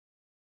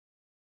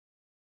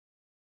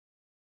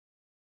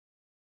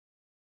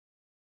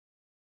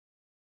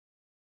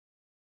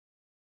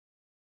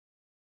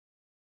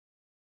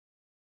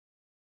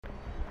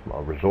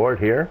resort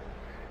here.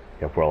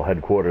 F4L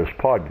headquarters,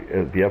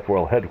 the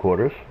F4L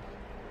headquarters.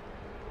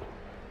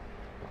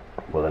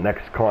 With the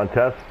next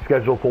contest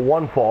scheduled for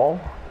one fall,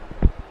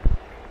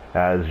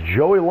 as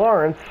Joey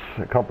Lawrence,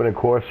 accompanied of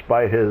course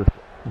by his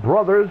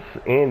brothers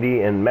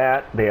Andy and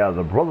Matt. They are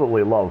the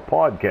Brotherly Love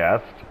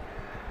podcast.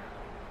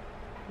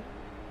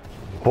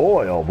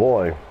 Boy, oh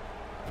boy,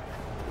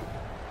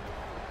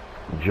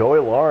 Joey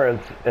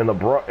Lawrence and the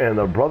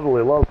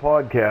Brotherly Love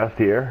podcast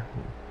here.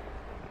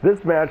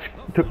 This match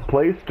took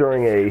place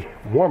during a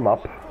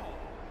warm-up.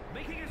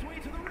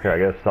 Here, I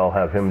guess I'll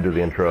have him do the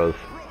intros.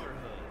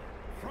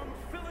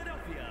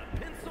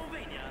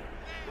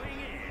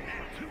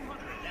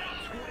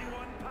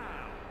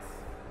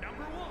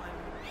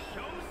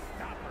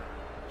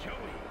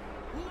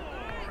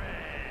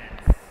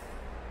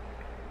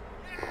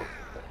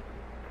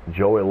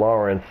 Joey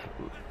Lawrence,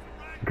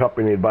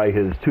 accompanied by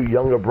his two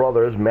younger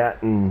brothers,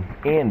 Matt and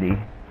Andy,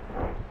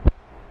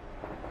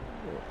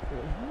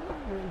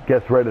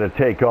 gets ready to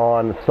take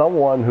on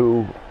someone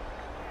who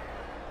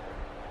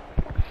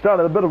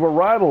started a bit of a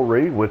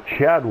rivalry with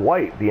Chad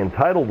Whyte, the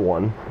entitled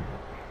one,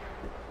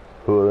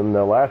 who in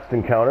the last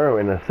encounter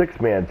in a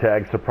six-man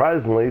tag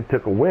surprisingly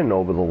took a win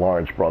over the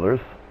Lawrence brothers.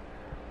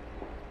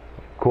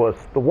 Of course,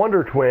 the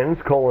Wonder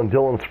Twins, Cole and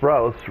Dylan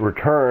Sprouse,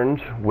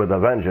 returned with a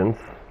vengeance.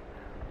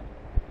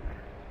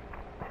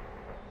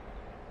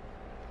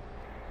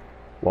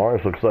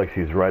 Lawrence looks like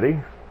he's ready.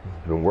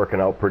 He's been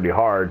working out pretty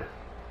hard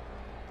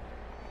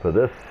for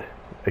this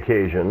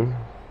occasion.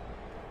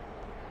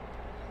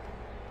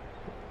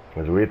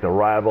 As we hit the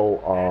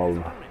arrival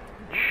of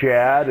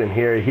Chad, and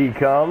here he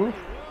comes.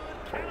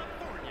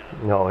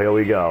 Oh, here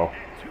we go.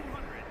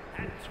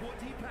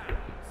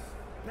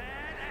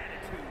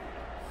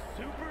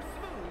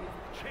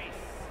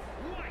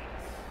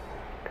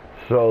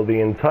 So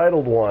the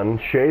entitled one,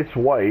 Chase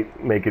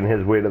Whyte, making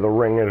his way to the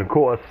ring, and of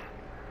course,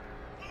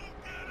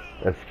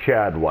 that's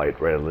Chad Whyte,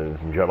 right, ladies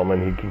and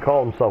gentlemen. He can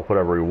call himself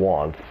whatever he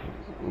wants,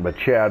 but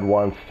Chad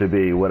wants to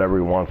be whatever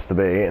he wants to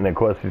be. And of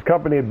course, he's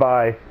accompanied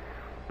by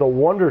the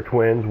Wonder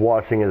Twins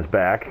watching his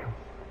back.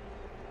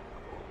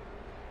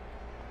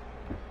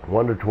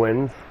 Wonder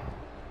Twins.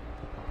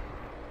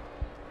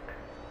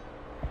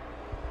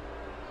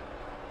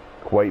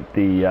 Quite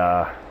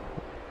the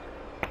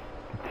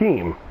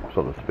team,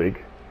 so to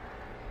speak.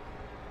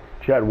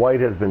 Chad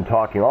Whyte has been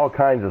talking all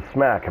kinds of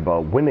smack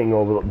about beating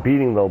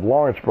the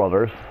Lawrence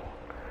brothers.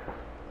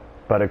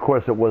 But of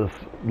course it was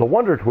the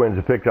Wonder Twins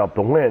who picked up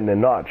the win and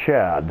not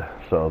Chad.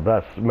 So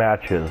this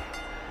match is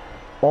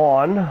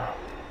on.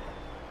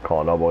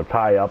 Call an elbow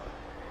tie-up.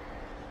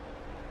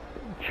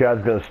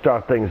 Chad's going to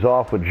start things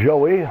off with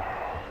Joey.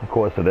 Of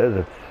course it is.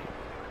 It's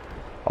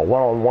a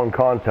one-on-one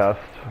contest.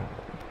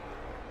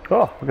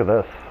 Oh, look at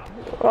this.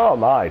 Oh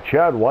my,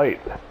 Chad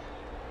Whyte.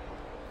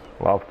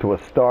 Off to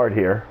a start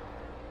here.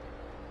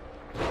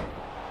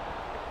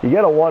 You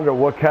got to wonder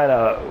what kind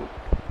of...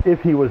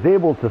 if he was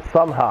able to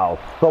somehow,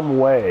 some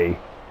way,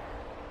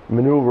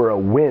 maneuver a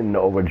win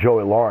over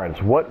Joey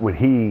Lawrence, what would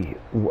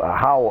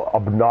how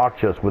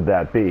obnoxious would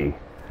that be?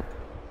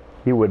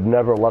 He would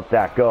never let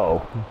that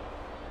go.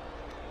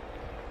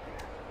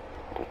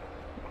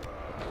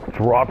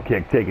 Drop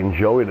kick taking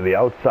Joey to the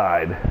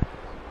outside.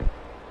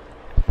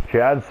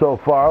 Chad so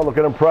far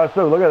looking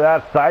impressive. Look at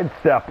that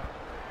sidestep.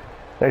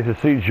 Nice to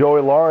see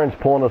Joey Lawrence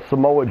pulling a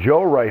Samoa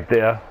Joe right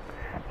there.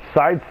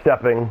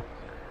 Sidestepping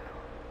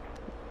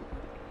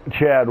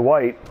Chad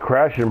Whyte,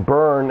 crash and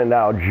burn, and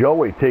now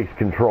Joey takes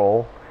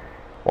control.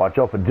 Watch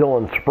out for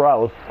Dylan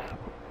Sprouse.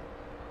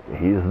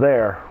 He's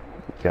there.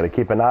 Got to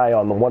keep an eye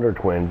on the Wonder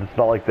Twins. It's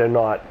not like they're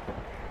not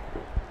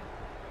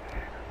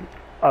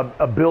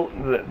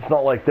it's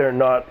not like they're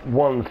not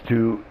ones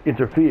to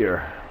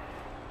interfere.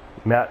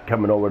 Matt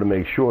coming over to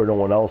make sure no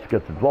one else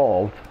gets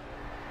involved.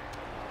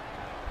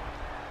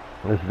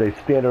 This is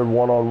a standard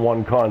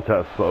one-on-one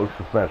contest, folks.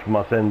 This match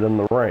must end in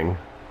the ring.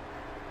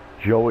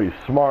 Joey's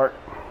smart.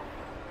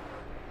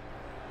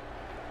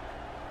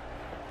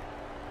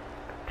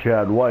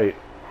 Chad Whyte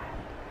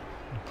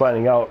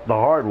finding out the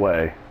hard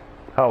way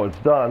how it's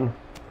done.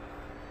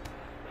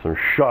 Some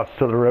shots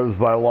to the ribs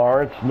by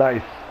Lawrence.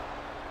 Nice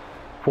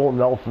full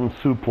Nelson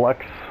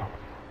suplex.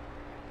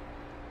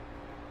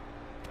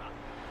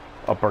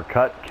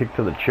 Uppercut, kick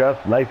to the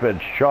chest, knife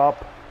edge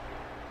chop.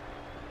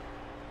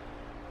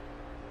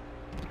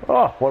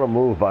 Oh, what a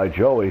move by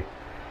Joey.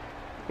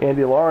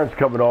 Andy Lawrence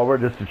coming over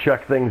just to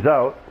check things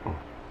out.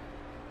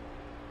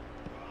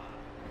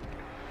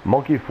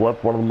 Monkey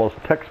flip, one of the most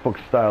textbook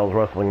styles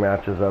wrestling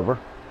matches ever.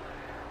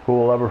 Who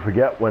will ever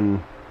forget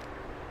when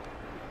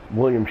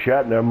William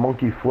Shatner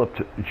monkey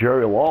flipped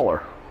Jerry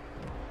Lawler?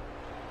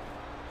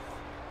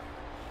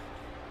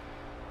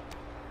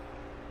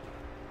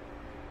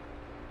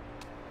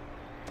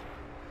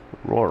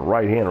 Roll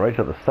right hand right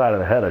to the side of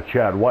the head of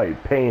Chad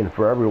Whyte, paying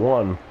for every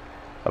one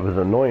of his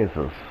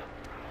annoyances.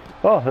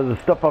 Oh, there's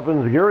a step up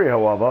in Zagiri,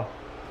 however.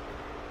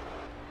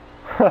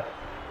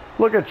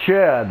 Look at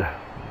Chad.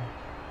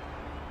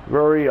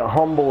 Very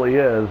humble he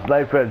is.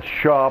 Knife edge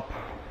chop.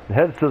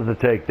 Head scissor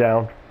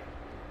takedown.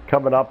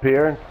 Coming up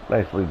here.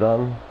 Nicely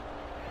done.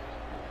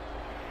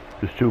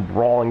 These two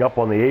brawling up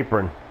on the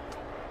apron.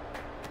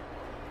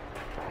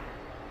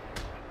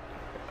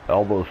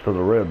 Elbows to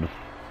the ribs.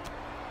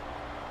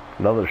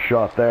 Another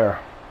shot there.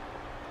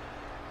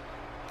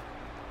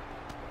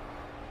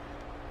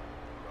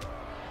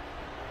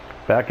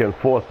 Back and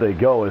forth they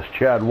go as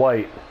Chad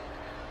Whyte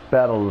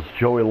battles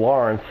Joey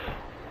Lawrence.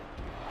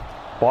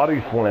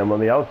 Body slam on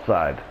the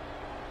outside.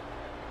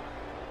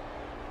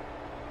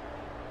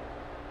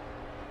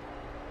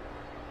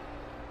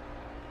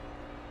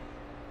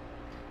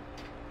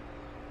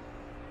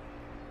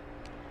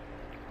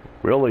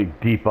 Really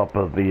deep up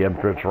of the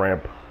entrance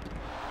ramp.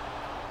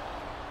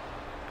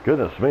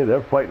 Goodness me,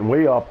 they're fighting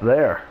way up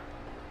there.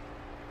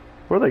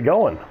 Where are they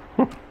going?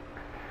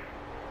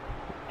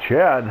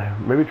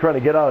 Chad maybe trying to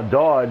get out of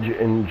dodge,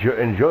 and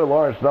Joey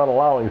Lawrence not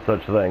allowing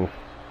such things.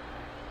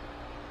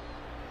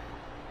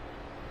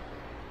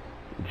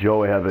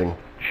 Joey having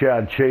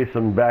Chad chase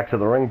him back to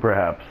the ring,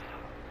 perhaps.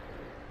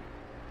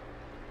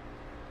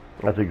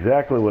 That's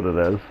exactly what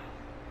it is.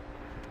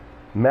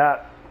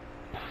 Matt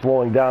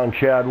slowing down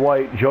Chad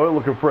Whyte. Joey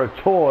looking for a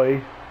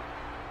toy,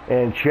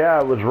 and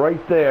Chad was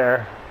right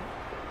there.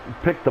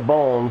 Picked the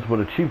bones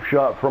with a cheap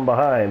shot from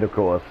behind, of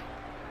course.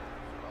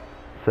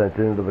 Sent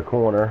into the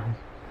corner.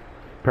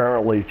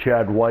 Apparently,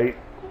 Chad Whyte,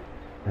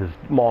 his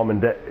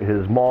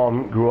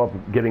mom grew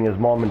up getting his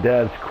mom and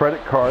dad's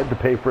credit card to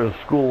pay for his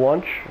school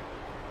lunch.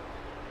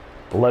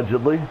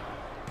 Allegedly.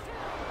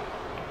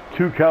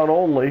 2 count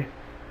only.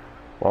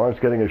 Lawrence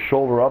getting his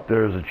shoulder up.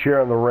 There's a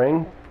chair in the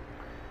ring.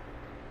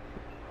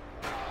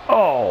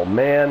 Oh,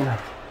 man.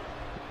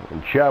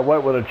 And Chad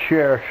Whyte with a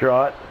chair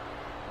shot.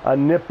 A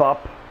nip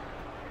up.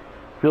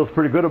 Feels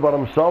pretty good about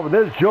himself. And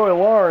there's Joey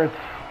Lawrence.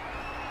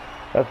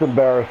 That's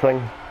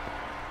embarrassing.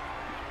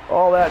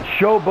 All that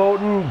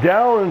showboating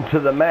down to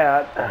the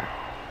mat.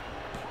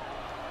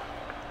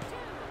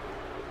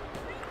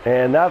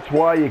 And that's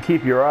why you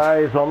keep your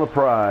eyes on the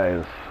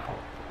prize.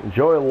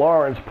 Joey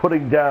Lawrence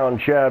putting down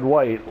Chad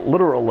Whyte,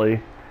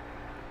 literally.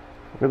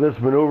 Look at this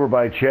maneuver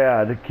by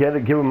Chad.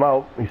 Can't give him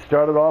out. He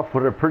started off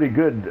with a pretty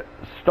good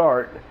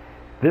start.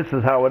 This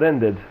is how it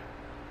ended.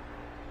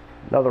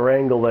 Another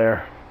angle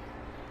there.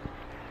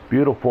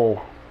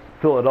 Beautiful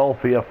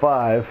Philadelphia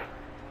 5.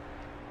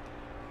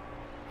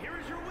 Here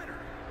is your winner,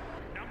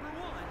 number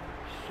 1,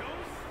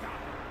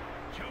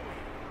 Showstopper, Joey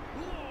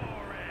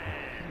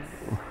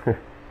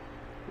Lawrence.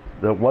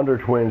 The Wonder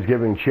Twins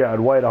giving Chad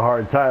Whyte a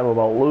hard time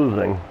about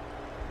losing.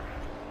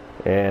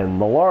 And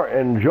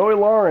Joey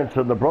Lawrence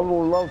and the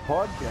Brotherly Love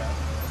podcast.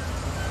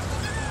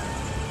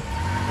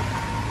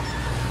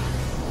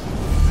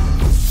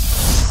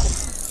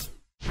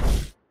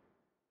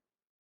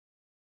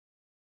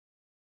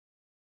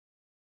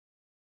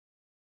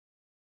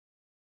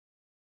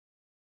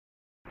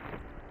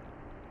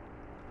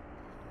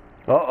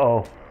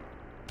 Uh-oh.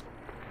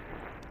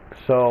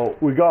 So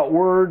we got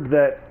word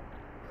that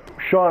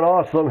Shawn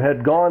Awesome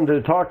had gone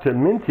to talk to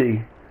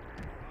Minty,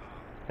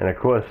 and of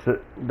course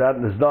that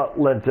has not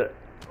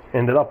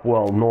ended up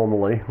well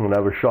normally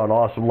whenever Shawn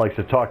Awesome likes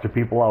to talk to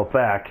people out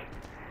back,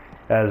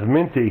 as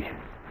Minty,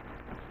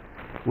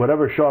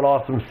 whatever Shawn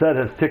Awesome said,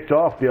 has ticked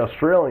off the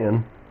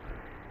Australian,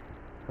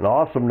 and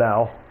Awesome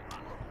now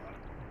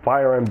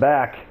firing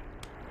back.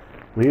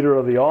 Leader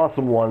of the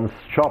Awesome Ones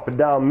chopping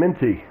down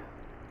Minty,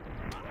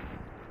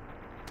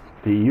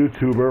 the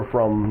YouTuber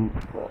from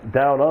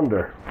down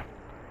under.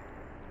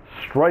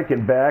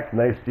 Striking back,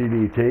 nice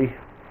DDT.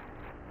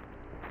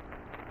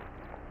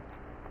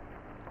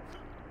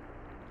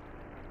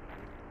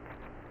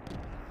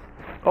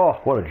 Oh,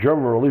 what a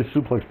German release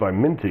suplex by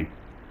Minty.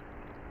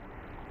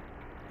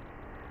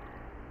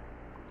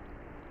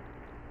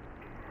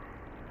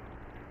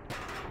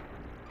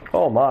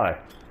 Oh my.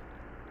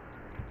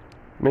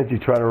 Minty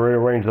trying to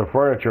rearrange the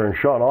furniture, and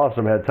Shawn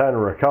Awesome had time to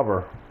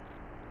recover.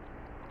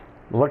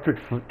 Electric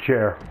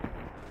chair.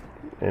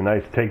 A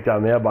nice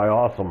takedown there by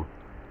Awesome.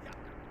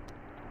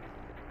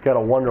 Gotta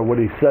wonder what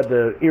he said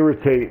to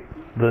irritate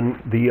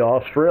the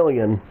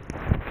Australian.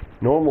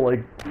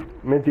 Normally,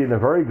 Minty in a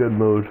very good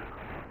mood.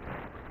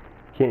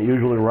 Can't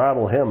usually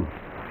rattle him.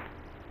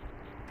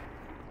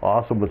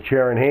 Awesome with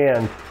chair in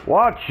hand.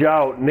 Watch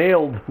out!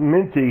 Nailed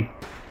Minty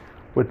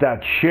with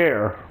that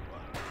chair.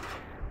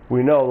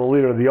 We know the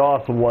leader of the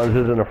Awesome Ones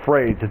isn't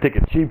afraid to take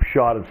a cheap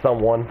shot at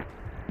someone.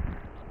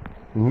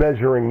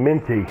 Measuring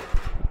Minty.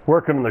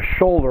 Working on the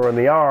shoulder and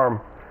the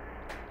arm.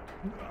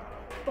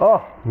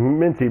 Oh,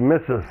 Minty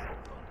misses.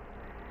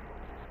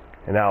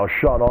 And now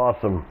Shawn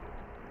Awesome.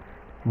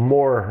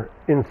 More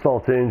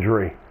insult to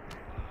injury.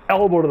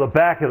 Elbow to the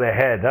back of the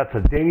head. That's a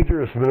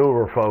dangerous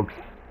maneuver, folks.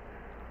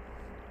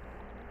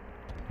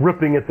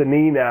 Ripping at the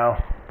knee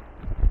now.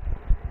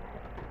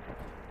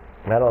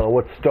 I don't know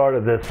what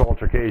started this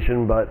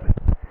altercation, but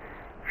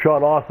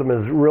Shawn Awesome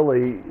has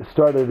really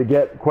started to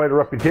get quite a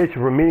reputation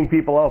for meeting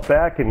people out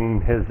back,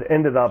 and has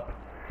ended up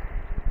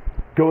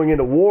going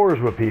into wars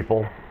with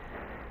people.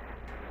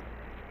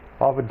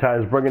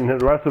 Oftentimes bringing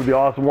the rest of the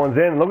Awesome Ones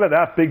in. Look at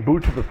that big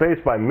boot to the face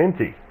by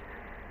Minty.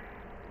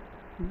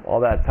 All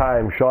that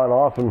time Shawn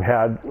Awesome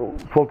had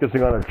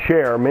focusing on a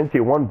chair.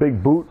 Minty, one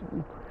big boot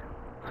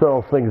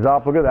Settles things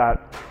up. Look at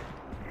that.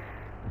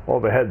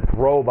 Overhead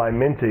throw by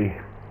Minty.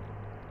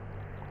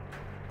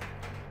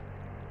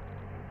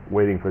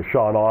 Waiting for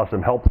Shawn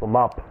Awesome. Helps him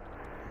up.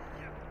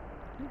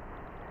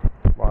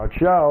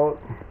 Watch out.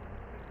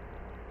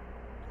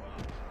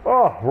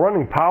 Oh,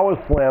 running power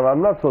slam.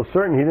 I'm not so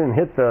certain he didn't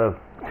hit the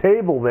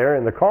table there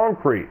in the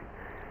concrete.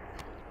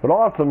 But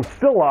Awesome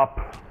still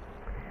up.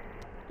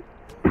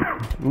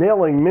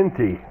 Nailing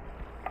Minty.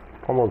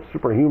 Almost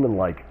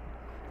superhuman-like.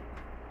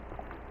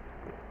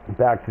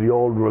 Back to the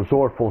old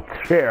resourceful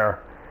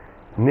chair.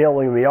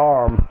 Nailing the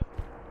arm.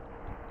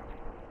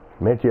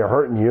 Minty a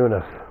hurting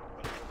unit.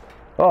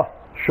 Oh,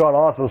 Shawn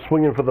Awesome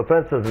swinging for the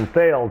fences and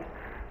failed.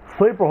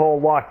 Sleeper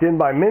hold locked in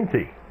by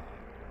Minty.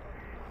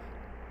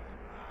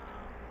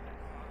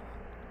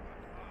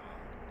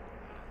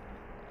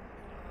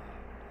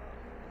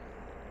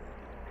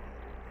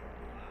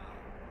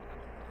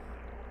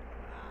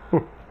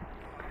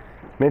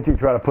 Minty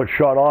tried to put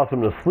Shawn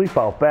Awesome to sleep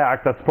out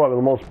back. That's probably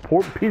the most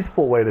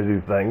peaceful way to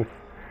do things.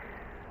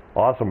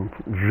 Awesome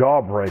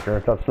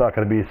jawbreaker. That's not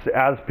going to be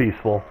as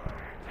peaceful.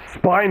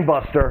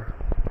 Spinebuster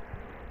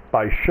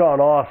by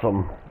Shawn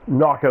Awesome,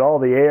 knocking all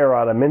the air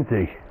out of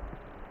Minty.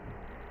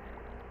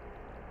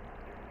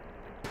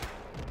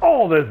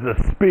 Oh, there's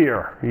the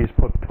spear. He's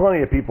put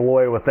plenty of people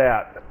away with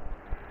that.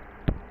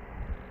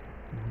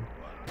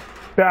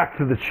 Back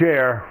to the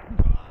chair.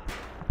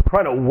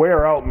 Trying to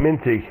wear out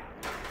Minty.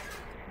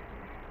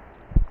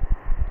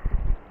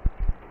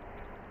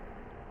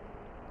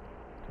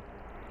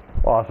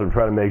 Awesome,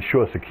 trying to make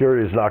sure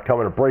security is not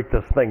coming to break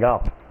this thing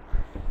up.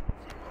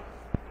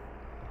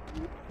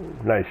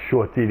 Nice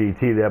short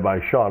DDT there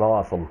by Shawn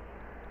Awesome.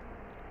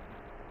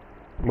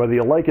 Whether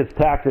you like his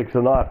tactics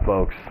or not,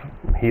 folks,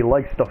 he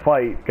likes to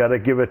fight. Gotta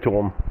give it to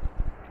him.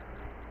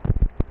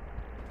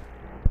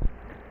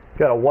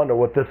 Gotta wonder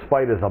what this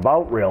fight is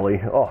about,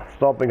 really. Oh,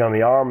 stomping on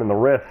the arm and the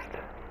wrist.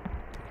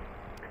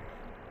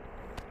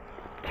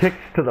 Kicks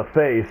to the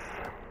face.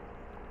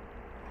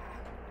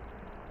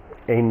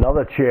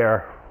 Another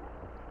chair.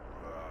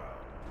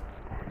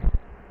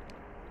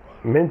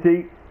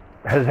 Minty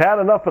has had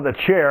enough of the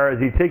chair as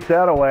he takes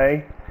that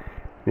away.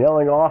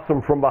 Yelling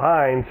Awesome from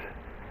behind.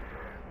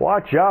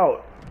 Watch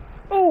out.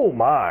 Oh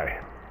my.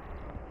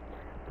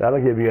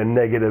 That'll give you a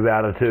negative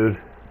attitude.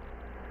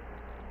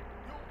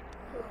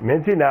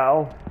 Minty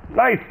now.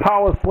 Nice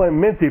power slam.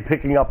 Minty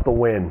picking up the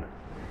win.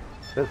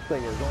 This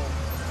thing is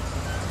on.